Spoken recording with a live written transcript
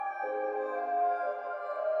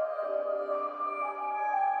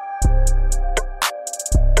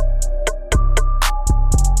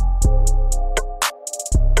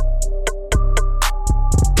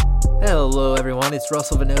Hello everyone, it's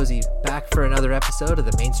Russell Venozzi back for another episode of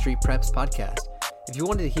the Main Street Preps podcast. If you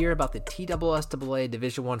wanted to hear about the TSSAA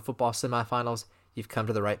Division I football semifinals, you've come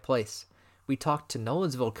to the right place. We talked to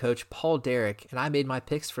Nolensville coach Paul Derrick, and I made my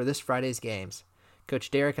picks for this Friday's games.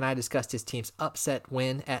 Coach Derrick and I discussed his team's upset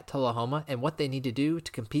win at Tullahoma and what they need to do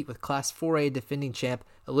to compete with Class 4A defending champ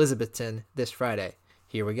Elizabethton this Friday.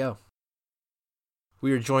 Here we go.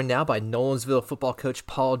 We are joined now by Nolensville football coach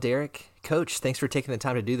Paul Derrick. Coach, thanks for taking the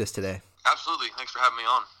time to do this today. Absolutely. Thanks for having me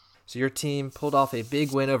on. So your team pulled off a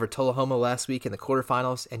big win over Tullahoma last week in the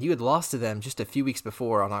quarterfinals, and you had lost to them just a few weeks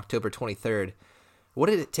before on October 23rd.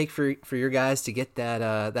 What did it take for your guys to get that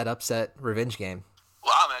upset revenge game?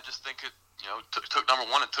 Well, I just think it took number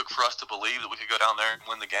one, it took for us to believe that we could go down there and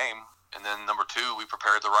win the game. And then number two, we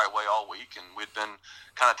prepared the right way all week, and we'd been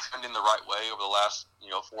kind of trending the right way over the last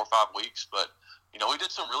 4 or 5 weeks. But we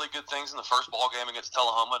did some really good things in the first ball game against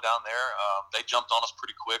Tullahoma down there. They jumped on us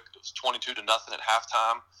pretty quick. It was 22-0 at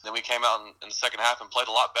halftime. Then we came out in the second half and played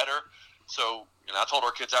a lot better. So I told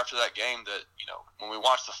our kids after that game that when we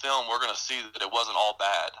watch the film, we're going to see that it wasn't all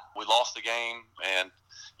bad. We lost the game, and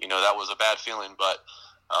that was a bad feeling. But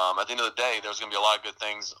at the end of the day, there's going to be a lot of good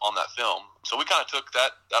things on that film. So we kind of took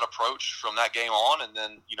that approach from that game on, and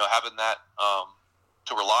then having that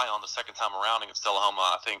to rely on the second time around against Tullahoma,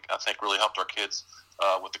 I think really helped our kids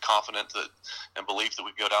with the confidence and belief that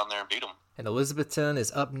we could go down there and beat them. And Elizabethton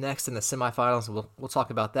is up next in the semifinals. We'll talk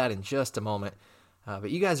about that in just a moment. But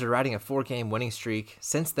you guys are riding a 4-game winning streak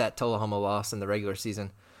since that Tullahoma loss in the regular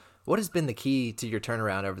season. What has been the key to your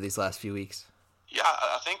turnaround over these last few weeks? Yeah,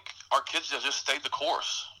 I think our kids have just stayed the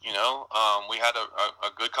course. We had a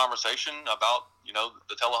good conversation about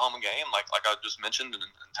the Tullahoma game, like I just mentioned, and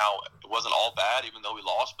how it wasn't all bad, even though we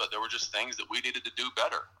lost. But there were just things that we needed to do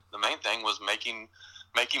better. The main thing was making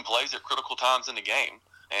plays at critical times in the game.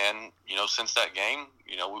 And since that game,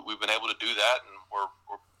 we've been able to do that, and we're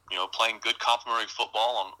playing good complementary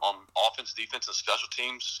football on offense, defense, and special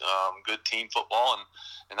teams, good team football,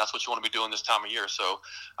 and that's what you want to be doing this time of year. So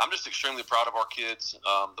I'm just extremely proud of our kids,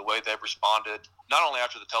 the way they've responded, not only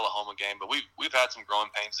after the Tullahoma game, but we've had some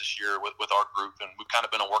growing pains this year with our group, and we've kind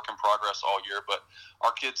of been a work in progress all year, but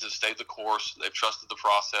our kids have stayed the course, they've trusted the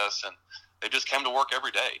process, and they just came to work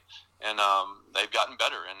every day. And they've gotten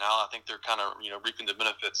better, and now I think they're kind of reaping the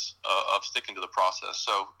benefits of sticking to the process.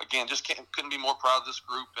 So again, just couldn't be more proud of this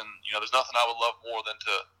group, and there's nothing I would love more than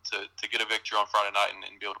to get a victory on Friday night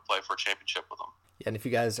and be able to play for a championship with them. Yeah, and if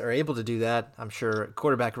you guys are able to do that, I'm sure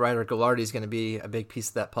quarterback Ryder Gallardi is going to be a big piece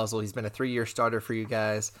of that puzzle. He's been a 3-year starter for you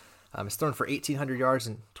guys. He's thrown for 1,800 yards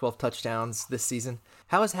and 12 touchdowns this season.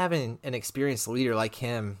 How has having an experienced leader like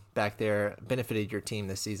him back there benefited your team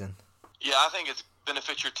this season? Yeah, I think it's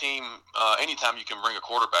benefit your team anytime you can bring a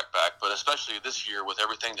quarterback back, but especially this year with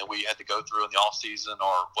everything that we had to go through in the offseason,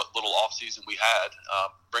 or what little offseason we had,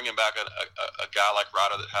 bringing back a guy like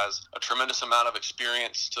Ryder that has a tremendous amount of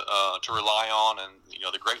experience to rely on, and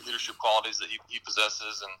the great leadership qualities that he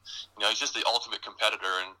possesses, and he's just the ultimate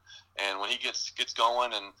competitor, and when he gets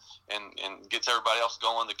going and gets everybody else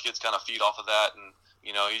going, the kids kind of feed off of that, and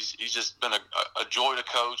he's just been a joy to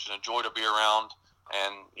coach and a joy to be around,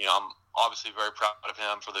 and I'm obviously very proud of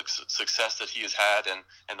him for the success that he has had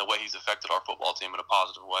and the way he's affected our football team in a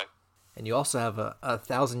positive way. And you also have a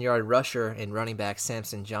 1,000-yard rusher in running back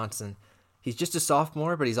Samson Johnson. He's just a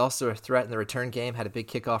sophomore, but he's also a threat in the return game. Had a big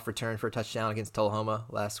kickoff return for a touchdown against Tullahoma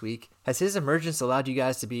last week. Has his emergence allowed you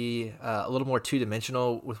guys to be a little more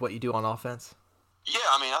two-dimensional with what you do on offense? Yeah,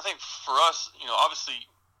 I think for us, obviously,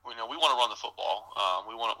 we want to run the football.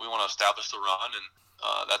 We want to establish the run, and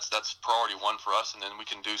that's priority one for us, and then we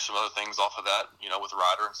can do some other things off of that, with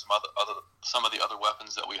Ryder and some of the other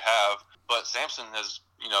weapons that we have. But Samson has,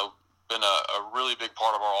 been a really big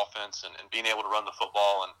part of our offense, and being able to run the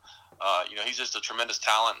football, and he's just a tremendous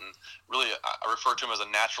talent, and really I refer to him as a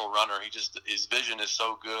natural runner. His vision is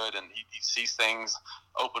so good, and he sees things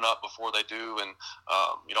open up before they do, and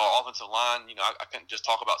our offensive line, I can't just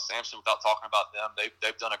talk about Samson without talking about them.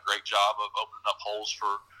 They've done a great job of opening up holes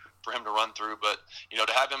for him to run through, but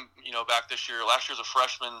to have him back this year, last year as a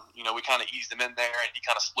freshman, we kind of eased him in there, and he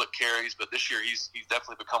kind of split carries, but this year he's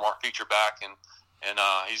definitely become our feature back, and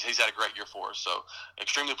he's had a great year for us. So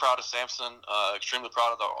extremely proud of Samson, extremely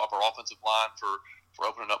proud of our offensive line for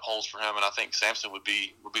opening up holes for him, and I think Samson would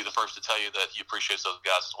be the first to tell you that he appreciates those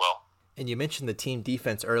guys as well. And you mentioned the team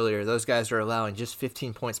defense earlier. Those guys are allowing just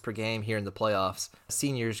 15 points per game here in the playoffs.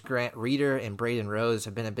 Seniors Grant Reeder and Braden Rose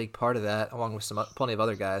have been a big part of that, along with plenty of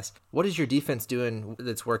other guys. What is your defense doing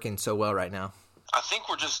that's working so well right now? I think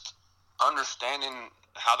we're just understanding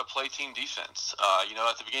how to play team defense.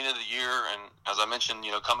 At the beginning of the year, and as I mentioned,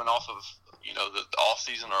 coming off of the off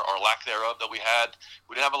season or lack thereof that we had.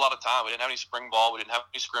 We didn't have a lot of time. We didn't have any spring ball. We didn't have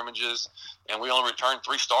any scrimmages, and we only returned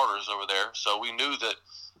 3 starters over there. So we knew that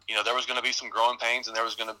there was going to be some growing pains, and there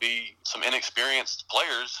was going to be some inexperienced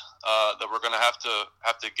players that were going to have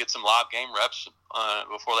to get some live game reps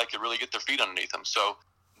before they could really get their feet underneath them. So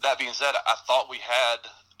that being said, I thought we had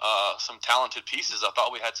some talented pieces. I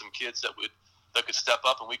thought we had some kids that could step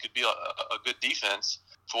up and we could be a good defense.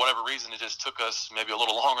 For whatever reason, it just took us maybe a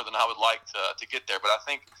little longer than I would like to get there. But I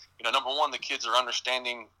think, number one, the kids are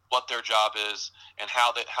understanding what their job is and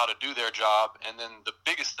how to do their job. And then the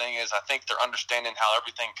biggest thing is I think they're understanding how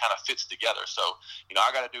everything kind of fits together. So,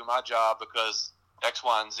 I got to do my job because X,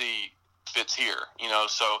 Y, and Z fits here,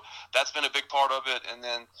 so that's been a big part of it. And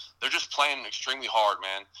then they're just playing extremely hard,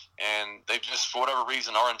 man. And they've just, for whatever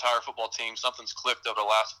reason, our entire football team, something's clicked over the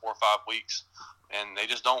last 4 or 5 weeks, and they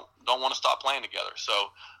just don't want to stop playing together. So,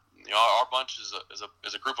 our bunch is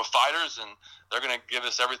a group of fighters, and they're going to give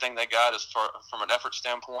us everything they got from an effort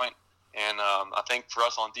standpoint. And I think for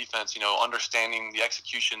us on defense, understanding the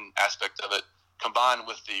execution aspect of it, combined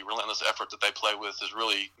with the relentless effort that they play with, is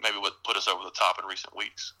really maybe what put us over the top in recent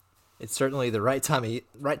weeks. It's certainly the right time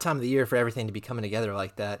of the year for everything to be coming together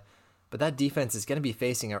like that. But that defense is going to be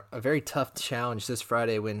facing a very tough challenge this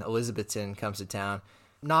Friday when Elizabethton comes to town.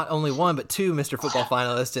 Not only one, but 2 Mr. Football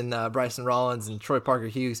finalists in Bryson Rollins and Troy Parker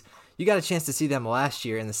Hughes. You got a chance to see them last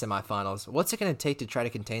year in the semifinals. What's it going to take to try to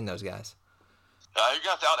contain those guys? You're going to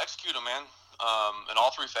have to out-execute them, man. In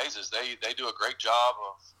all 3 phases, they do a great job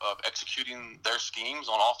of executing their schemes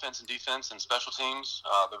on offense and defense and special teams.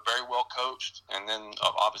 They're very well coached, and then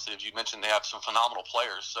obviously, as you mentioned, they have some phenomenal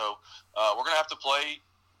players. So we're going to have to play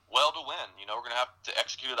well to win. We're going to have to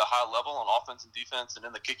execute at a high level on offense and defense, and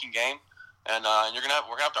in the kicking game. And we're gonna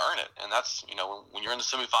have to earn it. And that's when you're in the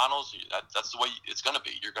semifinals, that's the way it's going to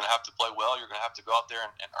be. You're going to have to play well. You're going to have to go out there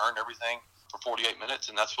and earn everything for 48 minutes,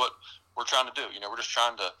 and that's what we're trying to do. We're just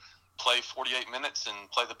trying to play 48 minutes and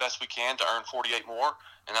play the best we can to earn 48 more,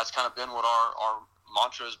 and that's kind of been what our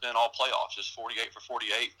mantra has been all playoffs, just 48 for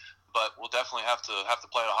 48. But we'll definitely have to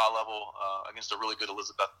play at a high level against a really good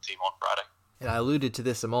Elizabethton team on Friday. And I alluded to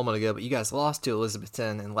this a moment ago, but you guys lost to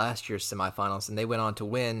Elizabethton in last year's semifinals, and they went on to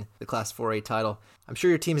win the Class 4A title. I'm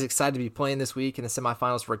sure your team is excited to be playing this week in the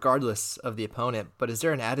semifinals regardless of the opponent, but is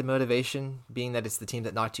there an added motivation, being that it's the team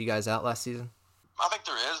that knocked you guys out last season? I think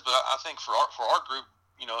there is, but I think for our group,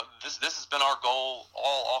 this has been our goal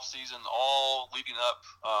all off season, all leading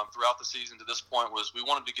up throughout the season to this point, was we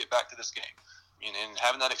wanted to get back to this game. And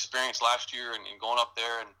having that experience last year and going up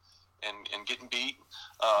there and getting beat,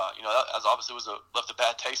 that obviously left a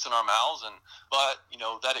bad taste in our mouths. But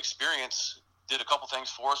that experience did a couple things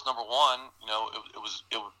for us. Number one,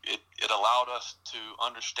 it allowed us to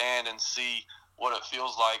understand and see what it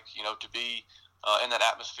feels like, to be in that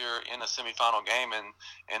atmosphere in a semifinal game.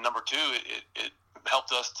 And number two, it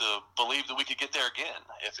helped us to believe that we could get there again,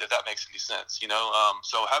 if that makes any sense.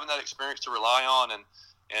 So having that experience to rely on and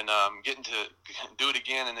getting to do it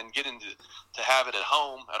again, and then getting to have it at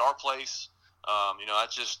home at our place,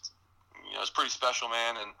 that's just, it's pretty special,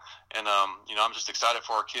 man. And I'm just excited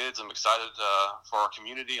for our kids. I'm excited for our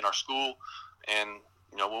community and our school, and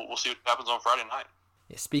we'll see what happens on Friday night.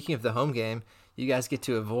 Yeah, speaking of the home game, you guys get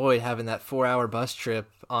to avoid having that 4-hour bus trip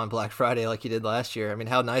on Black Friday like you did last year. I mean,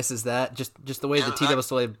 how nice is that? Just the way the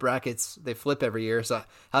TWSA brackets, they flip every year. So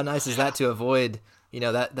how nice is that to avoid,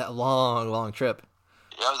 that long trip?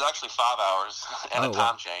 Yeah, it was actually 5 hours and a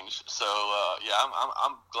time change. So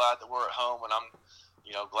I'm glad that we're at home, and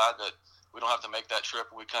I'm glad that we don't have to make that trip.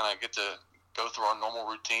 We kind of get to go through our normal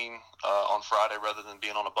routine on Friday rather than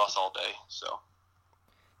being on a bus all day. So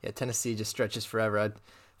yeah, Tennessee just stretches forever.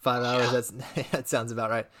 5 hours, that sounds about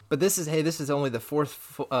right. But this is only the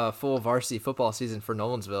 4th full varsity football season for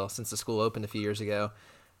Nolensville since the school opened a few years ago.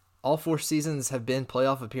 All 4 seasons have been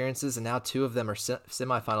playoff appearances, and now 2 of them are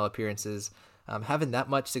semifinal appearances. Having that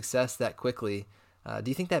much success that quickly, do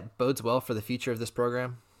you think that bodes well for the future of this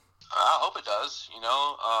program? I hope it does.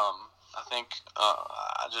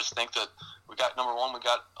 I just think that we got, number one, we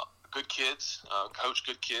got good kids, coach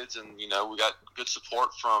good kids, and we got good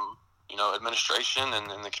support from administration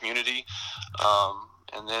and the community.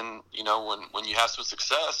 And then when you have some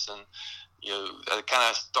success, and it kind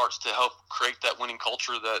of starts to help create that winning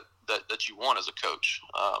culture that you want as a coach.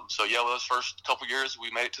 So those first couple years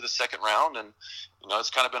we made it to the second round, and it's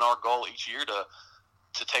kind of been our goal each year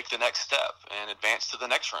to take the next step and advance to the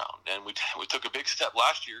next round. And we took a big step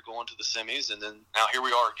last year going to the semis, and then now here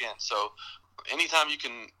we are again. So anytime you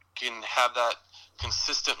can have that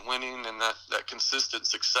consistent winning and that consistent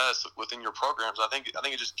success within your programs, I think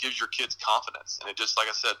it just gives your kids confidence, and it just, like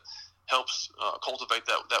I said, helps cultivate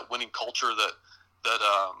that winning culture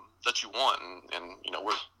that you want. And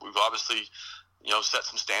we've obviously set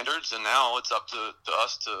some standards, and now it's up to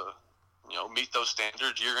us to meet those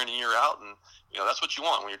standards year in and year out. And that's what you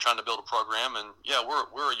want when you're trying to build a program. And yeah,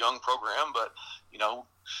 we're a young program, but we'll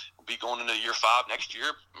be going into year 5 next year.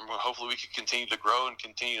 Hopefully we can continue to grow and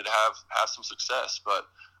continue to have some success. But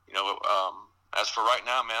as for right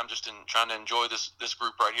now, man, I'm just trying to enjoy this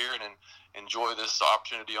group right here and enjoy this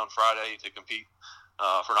opportunity on Friday to compete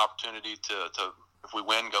for an opportunity to if we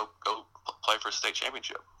win, go play for a state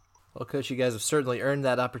championship. Well, Coach, you guys have certainly earned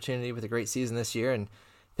that opportunity with a great season this year, and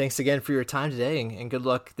thanks again for your time today, and good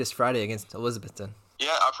luck this Friday against Elizabethton. Yeah,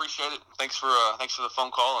 I appreciate it. Thanks for the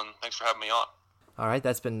phone call, and thanks for having me on. All right,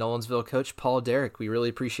 that's been Nolensville coach Paul Derrick. We really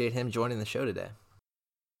appreciate him joining the show today.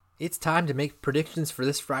 It's time to make predictions for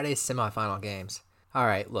this Friday's semifinal games. All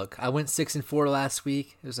right, look, I went 6-4 last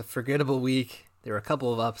week. It was a forgettable week. There were a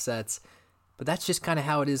couple of upsets. But that's just kind of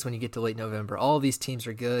how it is when you get to late November. All of these teams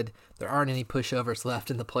are good. There aren't any pushovers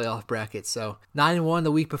left in the playoff bracket. So 9-1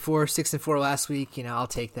 the week before, 6-4 last week. I'll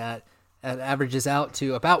take that. That averages out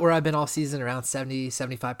to about where I've been all season, around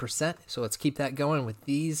 70-75%. So let's keep that going with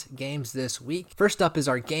these games this week. First up is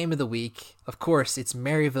our game of the week. Of course, it's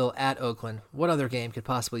Maryville at Oakland. What other game could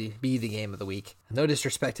possibly be the game of the week? No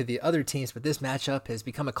disrespect to the other teams, but this matchup has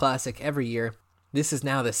become a classic every year. This is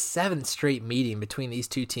now the 7th straight meeting between these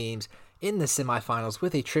two teams in the semifinals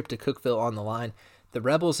with a trip to Cookeville on the line. The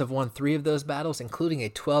Rebels have won 3 of those battles, including a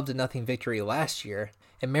 12-0 victory last year,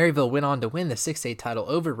 and Maryville went on to win the 6A title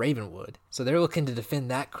over Ravenwood. So they're looking to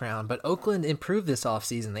defend that crown, but Oakland improved this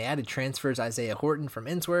offseason. They added transfers Isaiah Horton from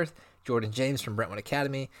Innsworth, Jordan James from Brentwood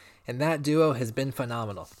Academy, and that duo has been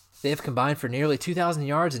phenomenal. They have combined for nearly 2,000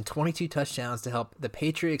 yards and 22 touchdowns to help the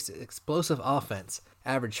Patriots' explosive offense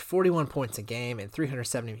average 41 points a game and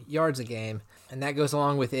 370 yards a game, and that goes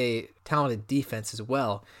along with a talented defense as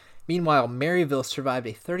well. Meanwhile, Maryville survived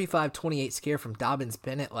a 35-28 scare from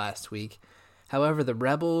Dobbins-Bennett last week. However, the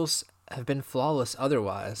Rebels have been flawless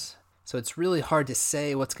otherwise, so it's really hard to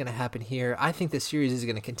say what's going to happen here. I think this series is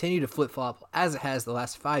going to continue to flip-flop as it has the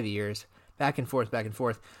last 5 years, back and forth.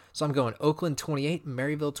 So I'm going Oakland 28,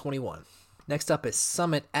 Maryville 21. Next up is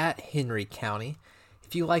Summit at Henry County.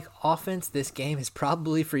 If you like offense, this game is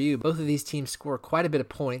probably for you. Both of these teams score quite a bit of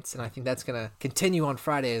points, and I think that's going to continue on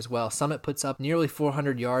Friday as well. Summit puts up nearly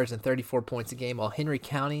 400 yards and 34 points a game, while Henry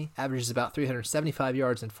County averages about 375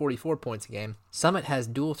 yards and 44 points a game. Summit has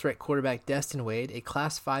dual-threat quarterback Destin Wade, a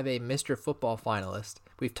Class 5A Mr. Football finalist.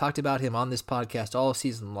 We've talked about him on this podcast all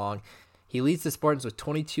season long. He leads the Spartans with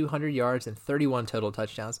 2,200 yards and 31 total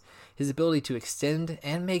touchdowns. His ability to extend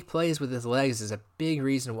and make plays with his legs is a big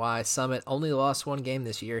reason why Summit only lost 1 game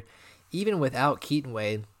this year, even without Keaton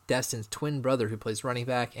Wade, Destin's twin brother who plays running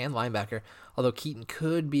back and linebacker, although Keaton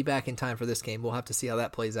could be back in time for this game. We'll have to see how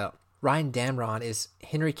that plays out. Ryan Damron is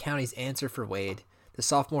Henry County's answer for Wade. The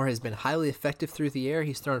sophomore has been highly effective through the air.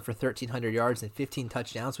 He's thrown for 1,300 yards and 15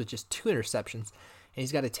 touchdowns with just 2 interceptions, and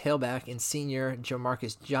he's got a tailback in senior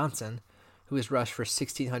Jomarcus Johnson, who has rushed for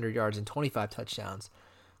 1,600 yards and 25 touchdowns.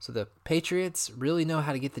 So the Patriots really know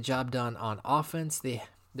how to get the job done on offense.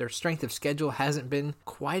 Their strength of schedule hasn't been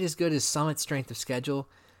quite as good as Summit's strength of schedule.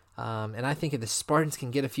 And I think if the Spartans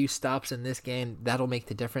can get a few stops in this game, that'll make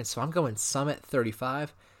the difference. So I'm going Summit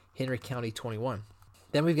 35, Henry County 21.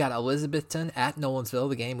 Then we've got Elizabethton at Nolensville,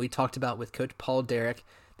 the game we talked about with Coach Paul Derrick.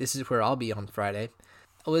 This is where I'll be on Friday.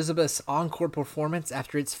 Elizabeth's encore performance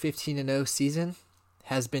after its 15-0 season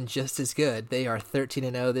has been just as good. They are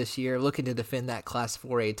 13-0 this year, looking to defend that Class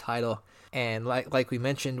 4A title. And like we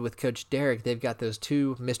mentioned with Coach Derrick, they've got those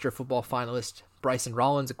 2 Mr. Football finalists, Bryson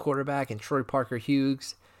Rollins, a quarterback, and Troy Parker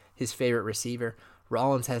Hughes, his favorite receiver.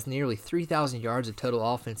 Rollins has nearly 3,000 yards of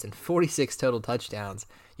total offense and 46 total touchdowns.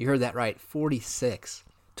 You heard that right, 46.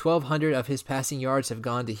 1,200 of his passing yards have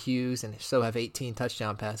gone to Hughes, and so have 18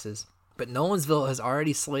 touchdown passes. But Nolensville has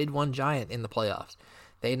already slayed one giant in the playoffs.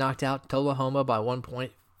 They knocked out Tullahoma by 1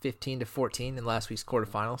 point, 15-14 in last week's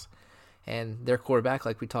quarterfinals. And their quarterback,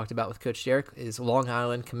 like we talked about with Coach Derrick, is Long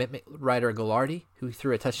Island commitment Ryder Gallardi, who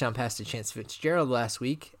threw a touchdown pass to Chance Fitzgerald last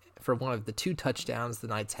week for one of the 2 touchdowns the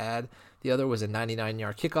Knights had. The other was a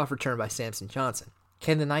 99-yard kickoff return by Samson Johnson.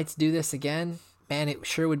 Can the Knights do this again? Man, it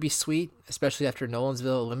sure would be sweet, especially after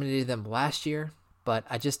Nolensville eliminated them last year. But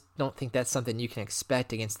I just don't think that's something you can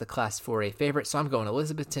expect against the Class 4A favorite, so I'm going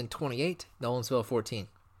Elizabethton 28, Nolensville 14.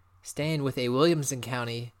 Staying with a Williamson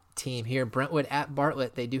County team here, Brentwood at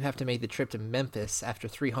Bartlett. They do have to make the trip to Memphis after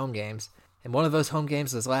 3 home games. And one of those home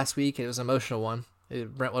games was last week. It was an emotional one.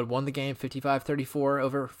 Brentwood won the game 55-34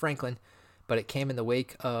 over Franklin, but it came in the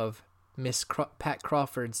wake of Miss Pat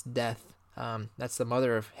Crawford's death That's the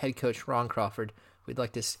mother of head coach Ron Crawford. We'd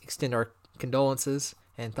like to extend our condolences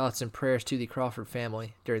and thoughts and prayers to the Crawford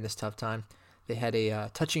family during this tough time. They had a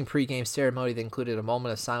touching pregame ceremony that included a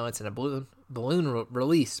moment of silence and a balloon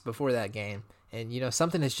release before that game. And,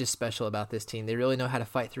 something is just special about this team. They really know how to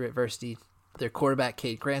fight through adversity. Their quarterback,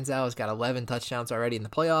 Cade Granzow, has got 11 touchdowns already in the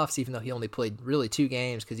playoffs, even though he only played really 2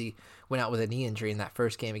 games because he went out with a knee injury in that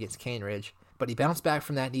first game against Cane Ridge. But he bounced back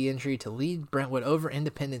from that knee injury to lead Brentwood over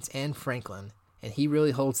Independence and Franklin, and he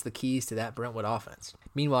really holds the keys to that Brentwood offense.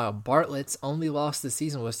 Meanwhile, Bartlett's only loss this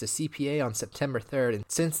season was to CPA on September 3rd, and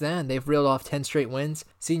since then, they've reeled off 10 straight wins.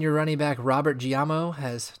 Senior running back Robert Giamo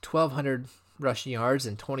has 1,200 rushing yards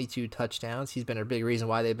and 22 touchdowns. He's been a big reason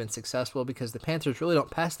why they've been successful because the Panthers really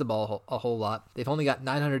don't pass the ball a whole lot. They've only got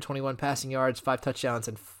 921 passing yards, 5 touchdowns,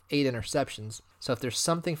 and 8 interceptions. So if there's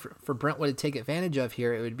something for Brentwood to take advantage of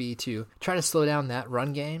here, it would be to try to slow down that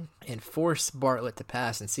run game and force Bartlett to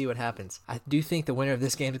pass and see what happens. I do think the winner of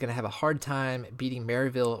this game is going to have a hard time beating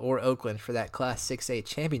Maryville or Oakland for that Class 6A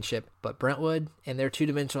championship, but Brentwood and their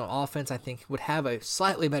two-dimensional offense, I think, would have a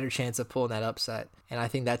slightly better chance of pulling that upset, and I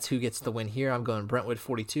think that's who gets the win here. I'm going Brentwood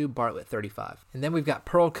 42, Bartlett 35. And then we've got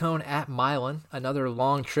Pearl Cone at Milan, another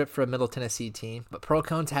long trip for a Middle Tennessee team, but Pearl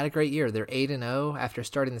Cone's had a great year. They're 8-0 after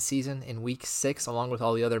starting the season in Week 6 along with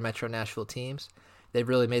all the other Metro Nashville teams. They've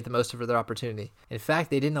really made the most of their opportunity. In fact,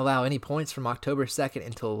 they didn't allow any points from October 2nd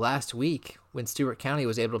until last week when Stewart County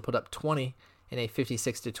was able to put up 20 in a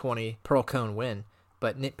 56-20 Pearl Cone win.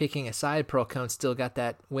 But nitpicking aside, Pearl Cone still got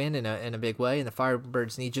that win in a big way, and the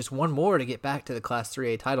Firebirds need just one more to get back to the Class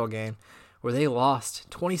 3A title game, where they lost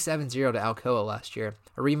 27-0 to Alcoa last year.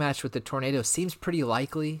 A rematch with the Tornadoes seems pretty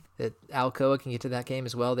likely that Alcoa can get to that game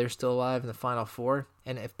as well. They're still alive in the Final Four.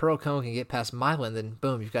 And if Pearl Cone can get past Milan, then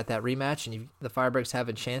boom, you've got that rematch, and the Firebirds have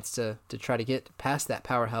a chance to try to get past that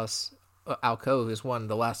powerhouse Alcoa, who's won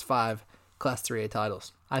the last 5 Class 3A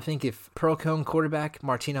titles. I think if Pearl Cone quarterback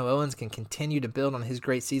Martino Owens can continue to build on his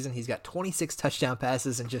great season, he's got 26 touchdown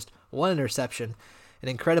passes and just 1 interception, an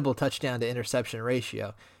incredible touchdown to interception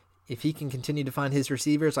ratio. If he can continue to find his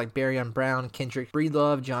receivers like Barryon Brown, Kendrick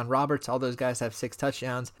Breedlove, John Roberts, all those guys have 6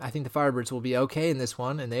 touchdowns, I think the Firebirds will be okay in this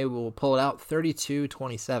one, and they will pull it out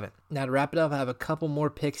 32-27. Now to wrap it up, I have a couple more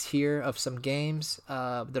picks here of some games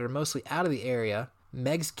that are mostly out of the area.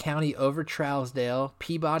 Meigs County over Trousdale,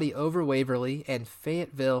 Peabody over Waverly, and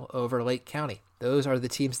Fayetteville over Lake County. Those are the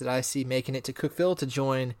teams that I see making it to Cookeville to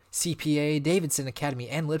join CPA, Davidson Academy,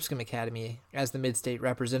 and Lipscomb Academy as the mid-state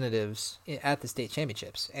representatives at the state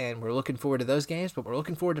championships. And we're looking forward to those games, but we're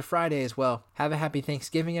looking forward to Friday as well. Have a happy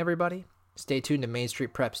Thanksgiving, everybody. Stay tuned to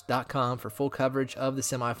MainStreetPreps.com for full coverage of the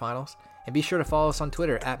semifinals. And be sure to follow us on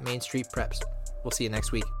Twitter at MainStreetPreps. We'll see you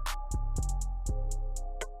next week.